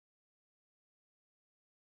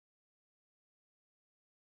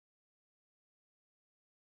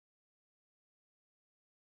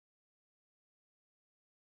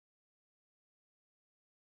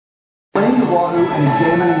wahoo and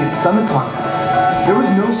examining its stomach contents. There was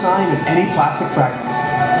no sign of any plastic fragments.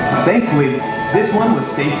 Thankfully, this one was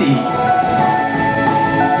safe to eat.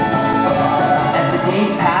 As the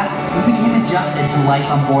days passed, we became adjusted to life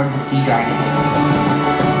on board the Sea Dragon.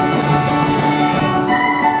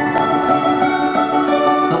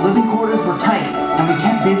 The living quarters were tight, and we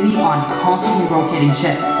kept busy on constantly rotating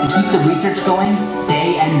ships to keep the research going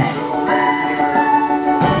day and night.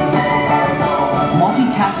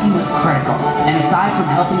 Multitasking was critical, and aside from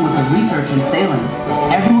helping with the research and sailing,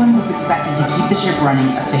 everyone was expected to keep the ship running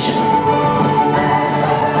efficiently.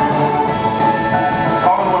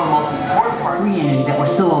 Probably one of the most important parts. Freeing that we're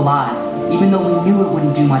still alive, even though we knew it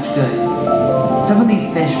wouldn't do much good. Some of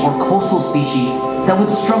these fish were coastal species that would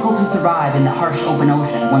struggle to survive in the harsh open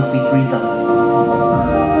ocean once we freed them.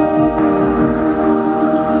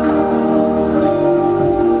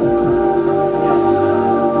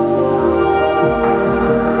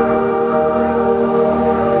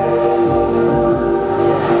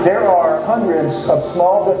 Hundreds of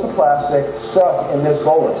small bits of plastic stuck in this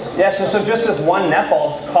bolus. Yeah, so just this one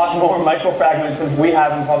netball's caught more microfragments than we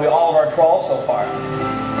have in probably all of our trawls so far.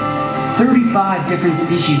 35 different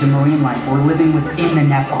species of marine life were living within the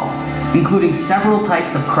netball, including several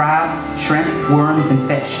types of crabs, shrimp, worms, and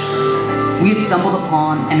fish. We had stumbled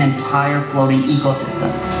upon an entire floating ecosystem.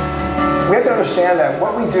 We have to understand that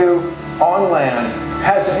what we do on land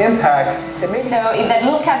has an impact. So if that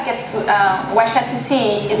little cat gets washed out to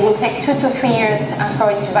sea, it will take 2 to 3 years for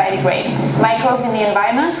it to biodegrade. Microbes in the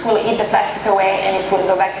environment will eat the plastic away and it will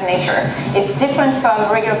go back to nature. It's different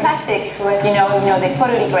from regular plastic, whereas you know they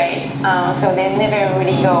photodegrade, so they never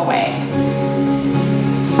really go away.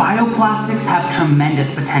 Bioplastics have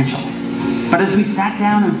tremendous potential, but as we sat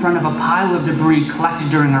down in front of a pile of debris collected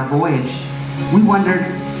during our voyage, we wondered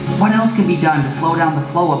what else can be done to slow down the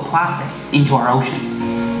flow of plastic into our oceans.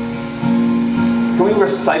 Can we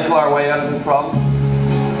recycle our way out of the problem?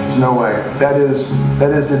 There's no way. That is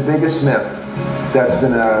the biggest myth that's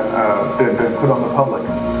been put on the public.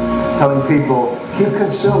 Telling people, keep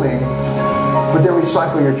consuming, but then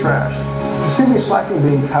recycle your trash. To see recycling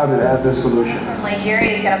being touted as a solution. Lake Erie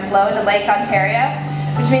is going to flow into Lake Ontario,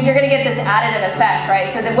 which means you're going to get this additive effect,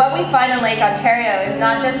 right? So that what we find in Lake Ontario is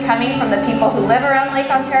not just coming from the people who live around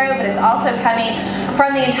Lake Ontario, but it's also coming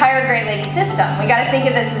from the entire Great Lakes system. We got to think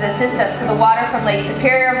of this as a system. So the water from Lake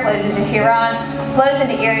Superior flows into Huron, flows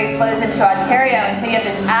into Erie, flows into Ontario, and so you have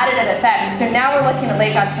this additive effect. So now we're looking at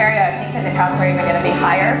Lake Ontario. I think the counts are even going to be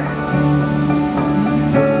higher.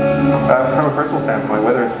 From a personal standpoint,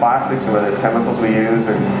 whether it's plastics or whether it's chemicals we use,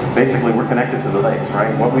 or basically we're connected to the lakes,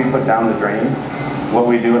 right? What we put down the drain, what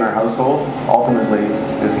we do in our household, ultimately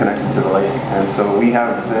is connected to the lake. And so we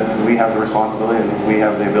have the responsibility and we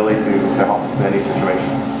have the ability to help in any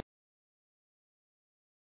situation.